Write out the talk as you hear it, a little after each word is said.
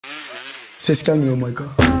Ses gelmiyor Mayka.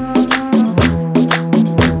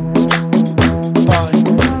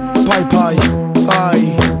 Pay pay ay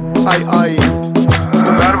ay ay.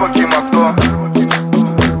 Ver bakayım aklo.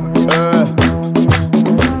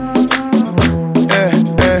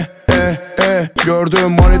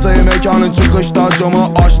 Gördüm manitayı mekanın çıkışta, camı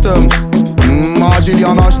açtım. Acil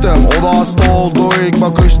yanaştım, o da hasta oldu ilk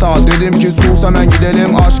bakışta. Dedim ki sus hemen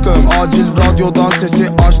gidelim aşkım. Acil radyodan sesi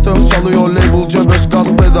açtım, çalıyor Lvbel C5 gaz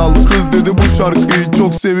pedal. Kız dedi bu şarkıyı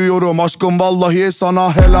çok seviyorum aşkım, vallahi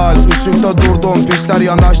sana helal. Işıkta durdum, pişler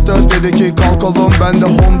yanaştı, dedi ki kalkalım bende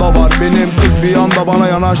Honda var. Benim kız bir anda bana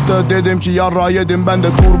yanaştı, dedim ki yarra yedim bende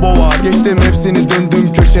turbo var. Geçtim hepsini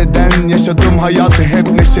döndüm köşeden, yaşadım hayatı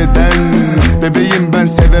hep neşeden. Bebeğim ben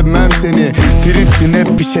sevemem seni, tripsin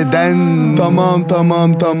hep bir şeyden. Tamam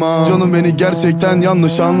tamam tamam, canım beni gerçekten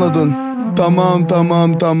yanlış anladın. Tamam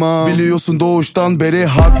tamam tamam, biliyorsun doğuştan beri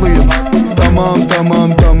haklıyım. Tamam tamam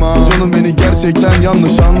tamam, canım beni gerçekten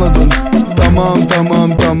yanlış anladın. Tamam tamam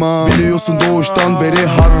tamam, biliyorsun doğuştan beri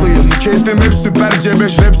haklıyım. Keyfim hep süper,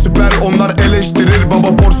 C5 rap süper. Onlar eleştirir,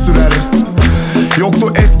 baba borç sürer.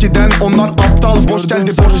 Yoktu eskiden, onlar aptal, boş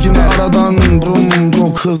geldi boş gider. Aradan brum,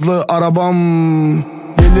 çok hızlı arabam.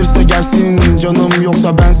 Gelirse gelsin canım,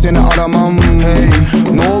 yoksa ben seni aramam. Hey,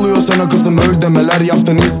 ne oluyor sana kızım, öl demeler.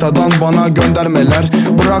 Yaptın instadan bana göndermeler.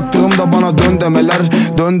 Bıraktığımda bana dön demeler.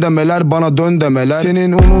 Dön demeler, bana dön demeler.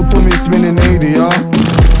 Senin unuttum ismini neydi ya?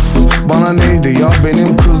 Bana neydi ya?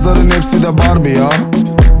 Benim kızların hepsi de Barbie ya.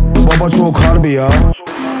 Baba çok harbi ya.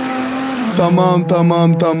 Tamam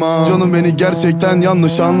tamam tamam, canım beni gerçekten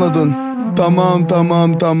yanlış anladın. Tamam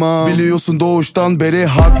tamam tamam, biliyorsun doğuştan beri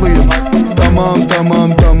haklıyım. Tamam tamam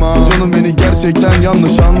tamam, canım beni gerçekten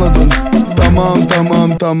yanlış anladın. Tamam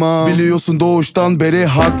tamam tamam, biliyorsun doğuştan beri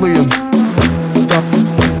haklıyım.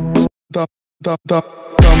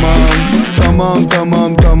 Tamam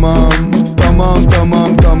tamam tamam tamam tamam tamam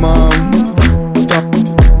tamam tamam tamam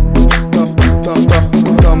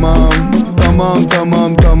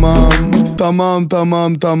tamam tamam tamam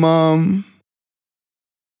tamam tamam.